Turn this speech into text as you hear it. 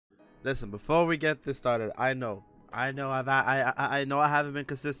Listen, before we get this started, I know I haven't been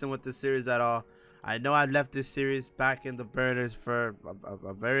consistent with this series at all. I know I left this series back in the burners for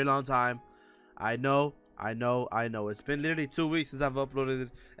a very long time. I know. It's been literally 2 weeks since I've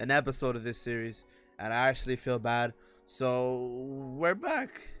uploaded an episode of this series, and I actually feel bad. So we're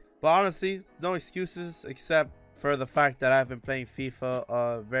back. But honestly, no excuses except for the fact that I've been playing FIFA,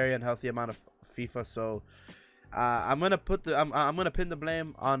 a very unhealthy amount of FIFA. So I'm gonna pin the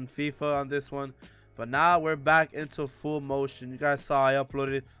blame on FIFA on this one. But now we're back into full motion. You guys saw I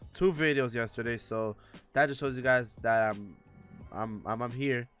uploaded 2 videos yesterday, so that just shows you guys that I'm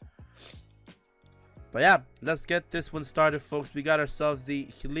here. But yeah, let's get this one started, folks. We got ourselves the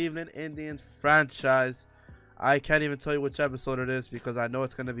Cleveland Indians franchise. I can't even tell you which episode it is because I know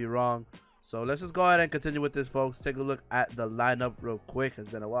it's gonna be wrong. So let's just go ahead and continue with this, folks. Take a look at the lineup real quick. It's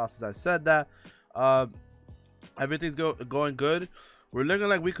been a while since I said that. Everything's going good. We're looking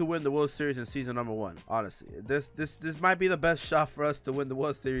like we could win the World Series in season number 1. Honestly, this might be the best shot for us to win the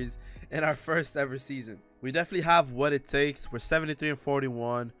World Series in our first ever season. We definitely have what it takes. We're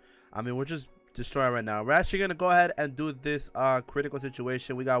 73-41. I mean, we're just destroying right now. We're actually gonna go ahead and do this critical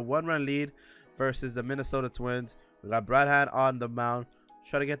situation. We got 1-run lead versus the Minnesota Twins. We got Brad Hand on the mound.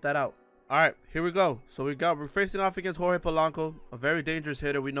 Try to get that out. All right, here we go. So we're facing off against Jorge Polanco, a very dangerous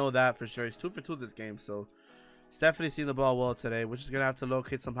hitter. We know that for sure. He's 2 for 2 this game, so he's definitely seen the ball well today. We're just gonna have to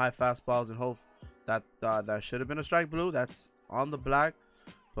locate some high fastballs and hope that that should have been a strike blue. That's on the black,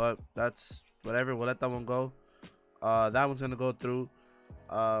 but that's whatever. We'll let that one go. That one's gonna go through.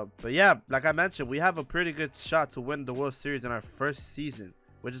 But yeah, like I mentioned, we have a pretty good shot to win the World Series in our first season,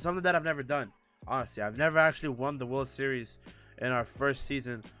 which is something that I've never done. Honestly, I've never actually won the World Series in our first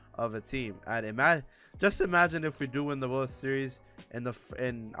season of a team. And just imagine if we do win the World Series in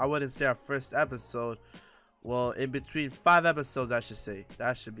I wouldn't say our first episode. Well, in between 5 episodes, I should say.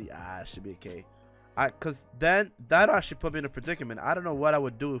 That should be okay. Cause then that actually put me in a predicament. I don't know what I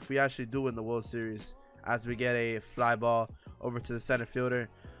would do if we actually do win the World Series, as we get a fly ball over to the center fielder.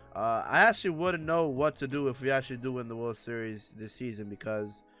 I actually wouldn't know what to do if we actually do win the World Series this season,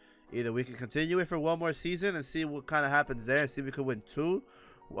 because either we can continue it for 1 more season and see what kind of happens there, and see if we could win 2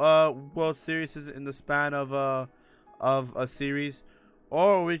 World Series in the span of a series,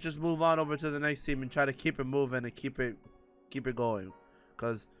 or we just move on over to the next team and try to keep it moving and keep it going.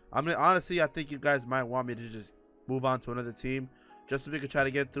 Because I mean, honestly, I think you guys might want me to just move on to another team, just so we could try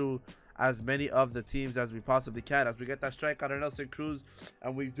to get through as many of the teams as we possibly can, as we get that strikeout on Nelson Cruz,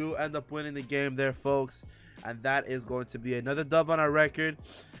 and we do end up winning the game there, folks. And that is going to be another dub on our record,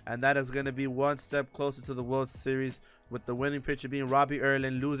 and that is going to be 1 step closer to the World Series, with the winning pitcher being Robbie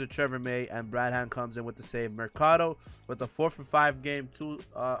Erlin, loser Trevor May, and Brad Hand comes in with the save. Mercado with a 4 for 5 game,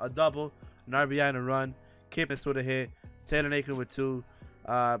 a double, an RBI and a run. Kipnis with a hit. Taylor Nakin with 2.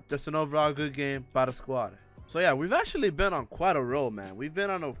 Just an overall good game by the squad. So yeah, we've actually been on quite a roll, man. We've been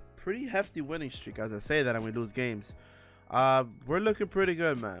on a pretty hefty winning streak, as I say that, and we lose games. We're looking pretty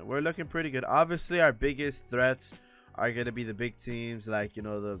good, man. We're looking pretty good. Obviously, our biggest threats are going to be the big teams, like, you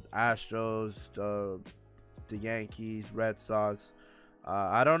know, the Astros, the Yankees, Red Sox.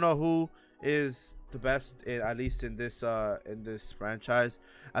 I don't know who is the best, at least in this franchise,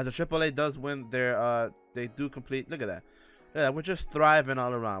 as the AAA does win their they do complete. Look at that. Yeah, we're just thriving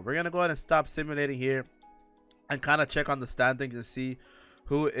all around. We're gonna go ahead and stop simulating here and kind of check on the standings and see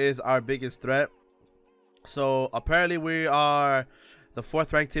who is our biggest threat. So apparently we are the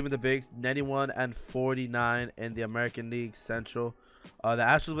 4th ranked team in the bigs, 91-49 in the American League Central. The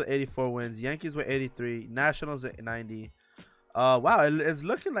Astros with 84 wins, Yankees with 83, Nationals with 90. Wow, it's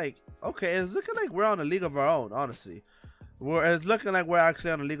looking like, okay, it's looking like we're on a league of our own. Honestly, it's looking like we're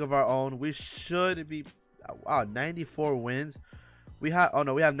actually on a league of our own. We should be, wow, 94 wins. We have, oh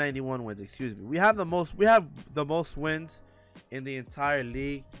no, we have 91 wins. Excuse me. We have the most wins in the entire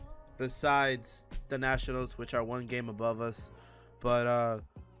league, besides the Nationals, which are 1 game above us. But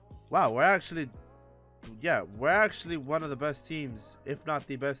wow, we're actually one of the best teams, if not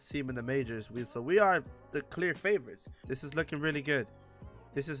the best team in the majors. So we are the clear favorites. This is looking really good.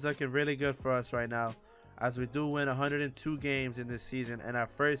 This is looking really good for us right now, as we do win 102 games in this season. And our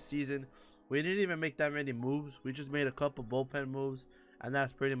first season, we didn't even make that many moves. We just made a couple bullpen moves, and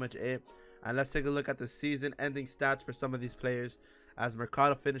that's pretty much it. And let's take a look at the season-ending stats for some of these players, as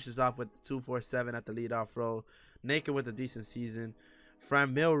Mercado finishes off with 247 at the leadoff role, Naked with a decent season,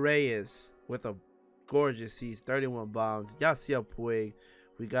 Franmil Reyes with a gorgeous season, 31 bombs, Yasiel Puig.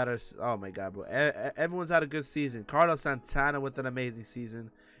 We got our, oh my god, bro, everyone's had a good season. Carlos Santana with an amazing season.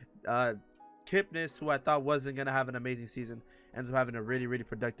 Kipnis, who I thought wasn't gonna have an amazing season, ends up having a really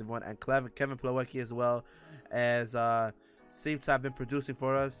productive one. And Kevin Plawecki as well, as seems to have been producing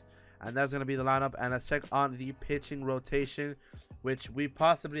for us. and that's going to be the lineup. And let's check on the pitching rotation, which we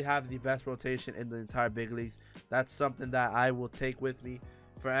possibly have the best rotation in the entire big leagues. That's something that I will take with me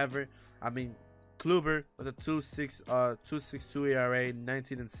forever. I mean, Kluber with a 2.62 ERA,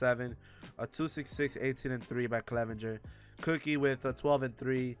 19-7, a 2.66, 18-3 by Clevenger. Cookie with a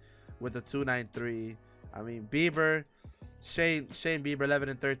 12-3 with a 2.93. I mean, Bieber, Shane Bieber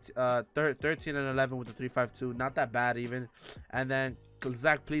 13-11 with a 3.52, not that bad even. And then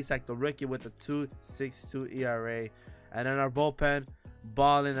Zach Plesac, the rookie, with a 2.62 ERA. And then our bullpen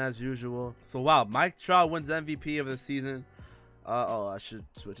balling as usual. So wow, Mike Trout wins MVP of the season. I should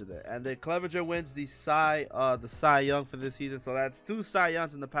switch it there. And then Clevenger wins the Cy Young for this season. So that's 2 Cy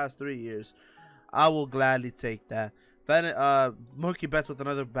Youngs in the past 3 years. I will gladly take that. Mookie Betts with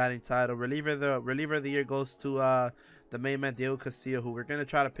another batting title. Reliever of the year goes to the main man Diego Castillo, who we're gonna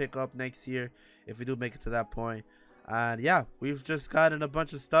try to pick up next year if we do make it to that point. And yeah, we've just gotten a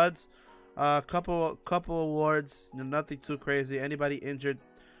bunch of studs. Couple awards, nothing too crazy. Anybody injured?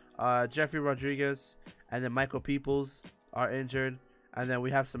 Jeffrey Rodriguez and then Michael Peoples are injured. And then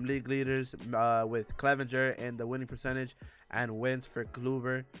we have some league leaders with Clevenger and the winning percentage and wins for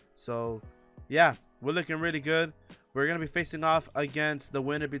Kluber. So yeah, we're looking really good. We're going to be facing off against the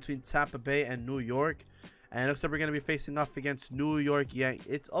winner between Tampa Bay and New York. And it looks like we're going to be facing off against New York Yankees.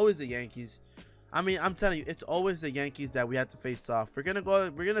 It's always the Yankees. I mean, I'm telling you, it's always the Yankees that we have to face off. We're going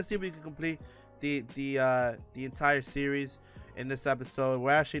to see if we can complete the entire series in this episode.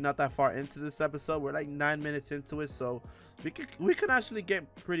 We're actually not that far into this episode. We're like 9 minutes into it. So we can actually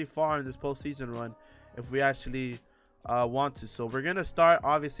get pretty far in this postseason run if we actually want to. So we're going to start,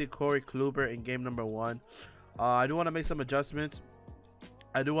 obviously, Corey Kluber in game number 1. I do want to make some adjustments.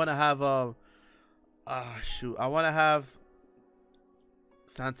 I do want to have I want to have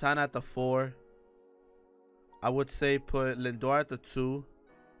Santana at the 4. I would say put Lindor at the 2.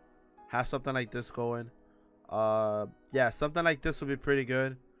 Have something like this going. Yeah, something like this would be pretty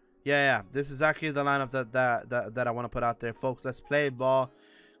good. Yeah. This is actually the lineup that I want to put out there, folks. Let's play ball.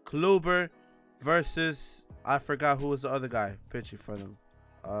 Kluber versus, I forgot who was the other guy pitching for them.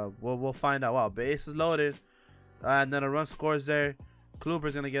 We'll find out. Wow, base is loaded. And then a run scores there.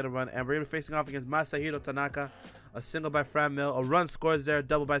 Kluber's going to get a run. And we're going to be facing off against Masahiro Tanaka. A single by Fran Mill. A run scores there.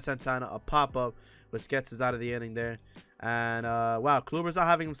 Double by Santana. A pop-up, which gets us out of the inning there. And, wow, Kluber's not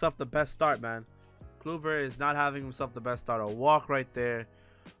having himself the best start, man. Kluber is not having himself the best start. A walk right there.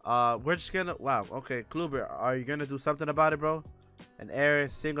 We're just going to... Wow, okay. Kluber, are you going to do something about it, bro? An error.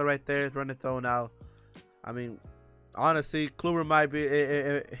 Single right there. Run and throw now. I mean, honestly, Kluber might be...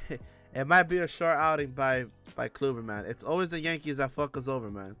 It might be a short outing by Kluber, man. It's always the Yankees that fuck us over,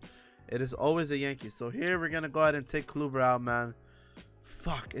 man. It is always the Yankees. So here we're gonna go ahead and take Kluber out, man.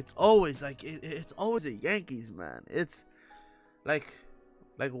 Fuck, it's always like it's always the Yankees, man. It's like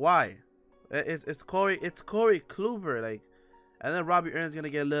why? It's Corey Kluber, like, and then Robbie Earn's gonna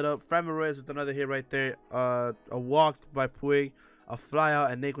get lit up. Framber Reyes with another hit right there. A walk by Puig, a fly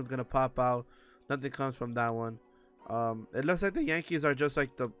out, and Naquin's gonna pop out. Nothing comes from that one. It looks like the Yankees are just like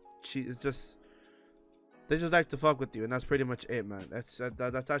they just like to fuck with you, and that's pretty much it, man.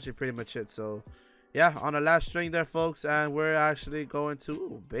 That's actually pretty much it. So yeah, on the last string there, folks, and we're actually going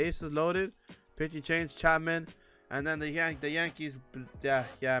to bases loaded, pitching change, Chapman, and then the Yankees. Yeah,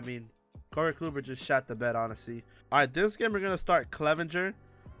 I mean, Corey Kluber just shot the bed, honestly. All right, this game we're gonna start Clevenger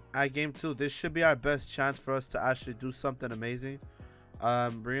at game 2. This should be our best chance for us to actually do something amazing.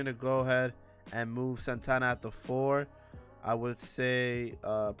 We're gonna go ahead and move Santana at the 4. I would say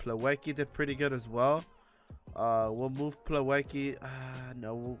Plawecki did pretty good as well. We'll move Plawecki.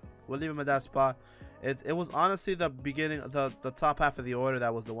 No, we'll leave him at that spot. It was honestly the beginning, the top half of the order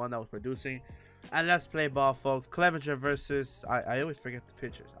that was the one that was producing. And let's play ball, folks. Clevenger versus, I always forget the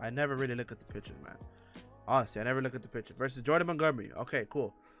pitchers. I never really look at the pitchers, man. Honestly, I never look at the pitchers. Versus Jordan Montgomery. Okay,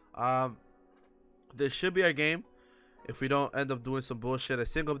 cool. This should be our game if we don't end up doing some bullshit. A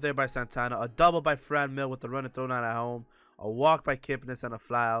single there by Santana, a double by Fran Mill with the run and throw down at home, a walk by Kipnis, and a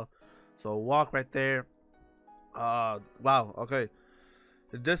fly out. So a walk right there. Wow, okay.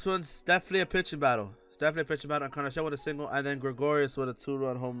 This one's definitely a pitching battle. It's definitely a pitching battle. And Carnashel with a single, and then Gregorius with a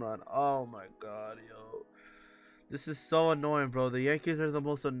 2-run home run. Oh my god, yo. This is so annoying, bro. The Yankees are the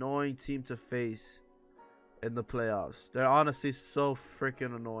most annoying team to face in the playoffs. They're honestly so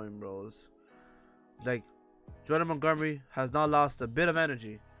freaking annoying, bros. Like, Jordan Montgomery has not lost a bit of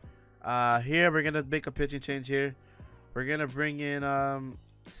energy. Here we're gonna make a pitching change here. We're gonna bring in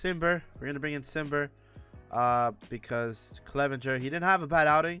Simber. We're gonna bring in Simber because Clevenger, he didn't have a bad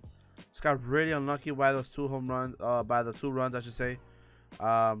outing. Just got really unlucky by those 2 home runs. By the 2 runs, I should say.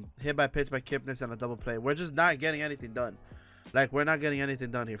 Hit by pitch by Kipnis and a double play. We're just not getting anything done. Like, we're not getting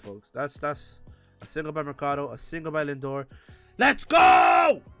anything done here, folks. That's a single by Mercado, a single by Lindor. Let's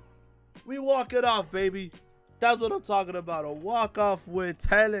go! We walk it off, baby. That's what I'm talking about. A walk-off win.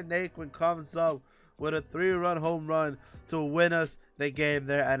 Tyler Naquin comes up with a 3-run home run to win us the game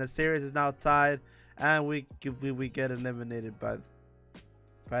there. And the series is now tied. And we get eliminated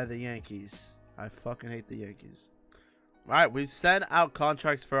by the Yankees. I fucking hate the Yankees. All right, we've sent out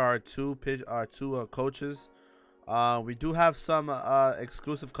contracts for our two coaches. We do have some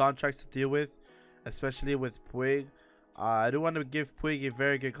exclusive contracts to deal with, especially with Puig. I do want to give Puig a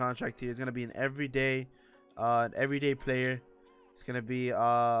very good contract here. He's going to be an everyday player. It's going to be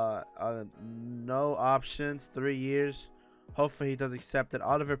no options, 3 years. Hopefully he does accept it.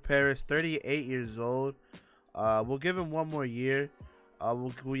 Oliver Perez, 38 years old. We'll give him 1 more year. We'll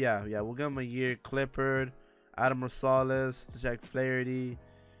give him a year. Clippard, Adam Rosales, Jack Flaherty,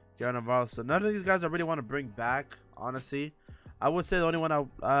 Jaron Navarro. So none of these guys I really want to bring back, honestly. I would say the only one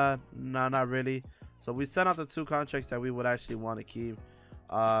no, not really. So we sent out the 2 contracts that we would actually want to keep.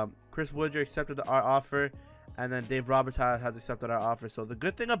 Chris Woodger accepted our offer, and then Dave Roberts has accepted our offer. So the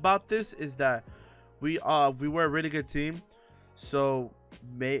good thing about this is that we were a really good team. So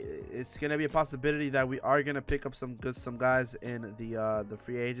it's gonna be a possibility that we are gonna pick up some guys in the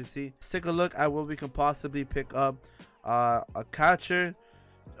free agency. Let's take a look at what we can possibly pick up. A catcher,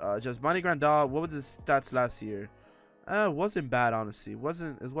 just Manny Grandal. What was his stats last year? It wasn't bad, honestly. It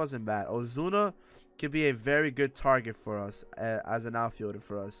wasn't bad. Ozuna could be a very good target for us as an outfielder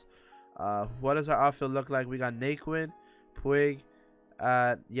for us. What does our outfield look like? We got Naquin, Puig,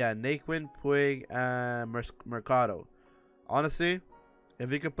 Naquin, Puig, and Mercado. Honestly, if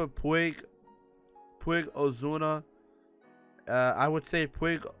we could put Puig, Ozuna, I would say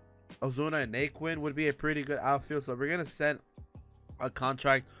Puig, Ozuna, and Naquin would be a pretty good outfield. So we're gonna send a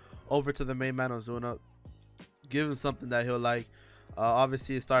contract over to the main man Ozuna, give him something that he'll like.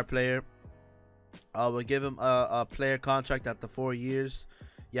 Obviously a star player. We'll give him a player contract after 4 years.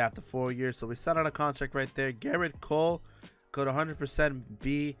 Yeah, after 4 years. So we sent out a contract right there. Garrett Cole could 100%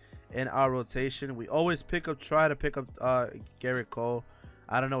 be in our rotation. We always try to pick up Garrett Cole.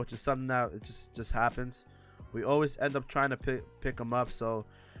 I don't know, it's just something that it just happens. We always end up trying to pick him up. So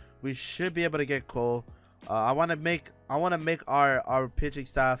we should be able to get Cole. I want to make our pitching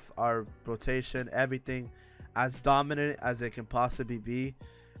staff, our rotation, everything as dominant as it can possibly be,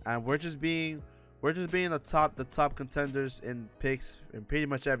 and we're just being the top contenders in picks and pretty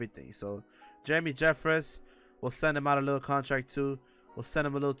much everything. So Jeremy Jeffress, we'll send him out a little contract too. We'll send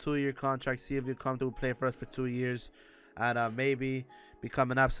him a little 2-year contract, see if he'll come to play for us for 2 years, and maybe become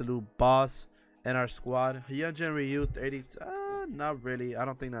an absolute boss in our squad. Hyunjin Ryu, 30, not really. I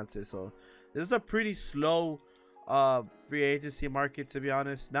don't think that's it. So this is a pretty slow free agency market, to be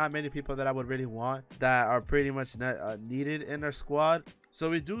honest. Not many people that I would really want that are pretty much needed in our squad. So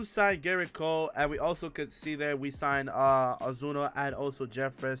we do sign Garrett Cole, and we also could see there we signed Ozuna and also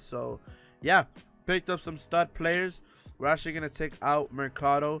Jeffress. So yeah, picked up some stud players. We're actually gonna take out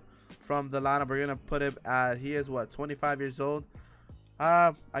Mercado from the lineup. We're gonna put him at, he is what, 25 years old.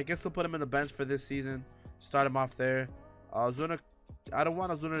 I guess we'll put him in the bench for this season. Start him off there. Ozuna, I don't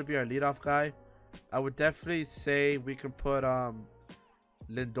want Ozuna to be our leadoff guy. I would definitely say we can put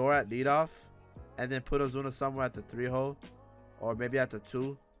Lindor at leadoff, and then put Ozuna somewhere at the 3-hole, or maybe at the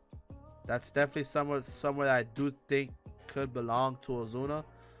 2. That's definitely somewhere that I do think could belong to Ozuna.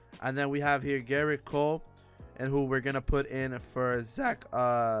 And then we have here Garrett Cole, and who we're gonna put in for Shane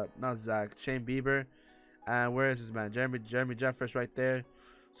Bieber. And where is this man? Jeremy Jeffress right there.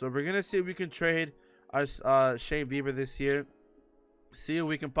 So we're gonna see if we can trade our Shane Bieber this year. See if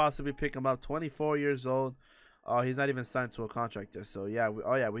we can possibly pick him up. 24 years old. He's not even signed to a contract yet. So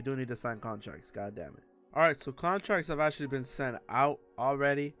yeah, we do need to sign contracts. God damn it. All right, so contracts have actually been sent out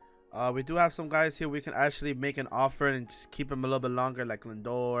already. We do have some guys here we can actually make an offer and just keep them a little bit longer, like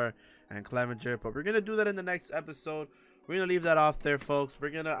Lindor and Clevenger. But we're gonna do that in the next episode. We're gonna leave that off there, folks.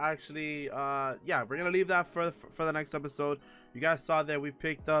 We're gonna actually we're gonna leave that for the next episode. You guys saw that we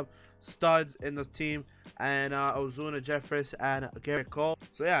picked up studs in the team, and Ozuna, Jeffress, and Garrett Cole.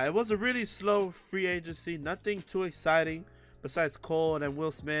 So yeah, it was a really slow free agency. Nothing too exciting besides Cole and then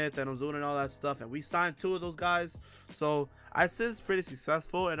Will Smith and Ozuna and all that stuff. And we signed 2 of those guys. So I'd say it's pretty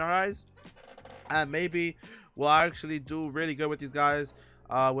successful in our eyes. And maybe we'll actually do really good with these guys,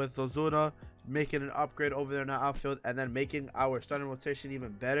 with Ozuna making an upgrade over there in the outfield, and then making our starting rotation even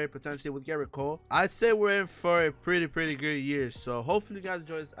better potentially with Garrett Cole. I'd say we're in for a pretty good year. So hopefully you guys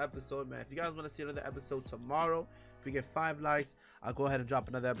enjoy this episode, man. If you guys want to see another episode tomorrow, if we get 5 likes, I'll go ahead and drop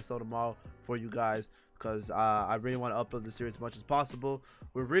another episode tomorrow for you guys, because I really want to upload the series as much as possible.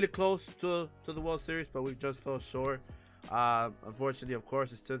 We're really close to the World Series, but we just fell short. Unfortunately, of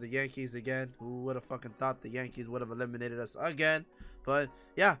course, it's to the Yankees again. Who would have fucking thought the Yankees would have eliminated us again? But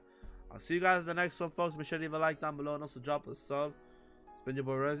yeah, I'll see you guys in the next one, folks. Make sure to leave a like down below and also drop a sub. It's been your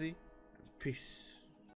boy Ressy. Peace.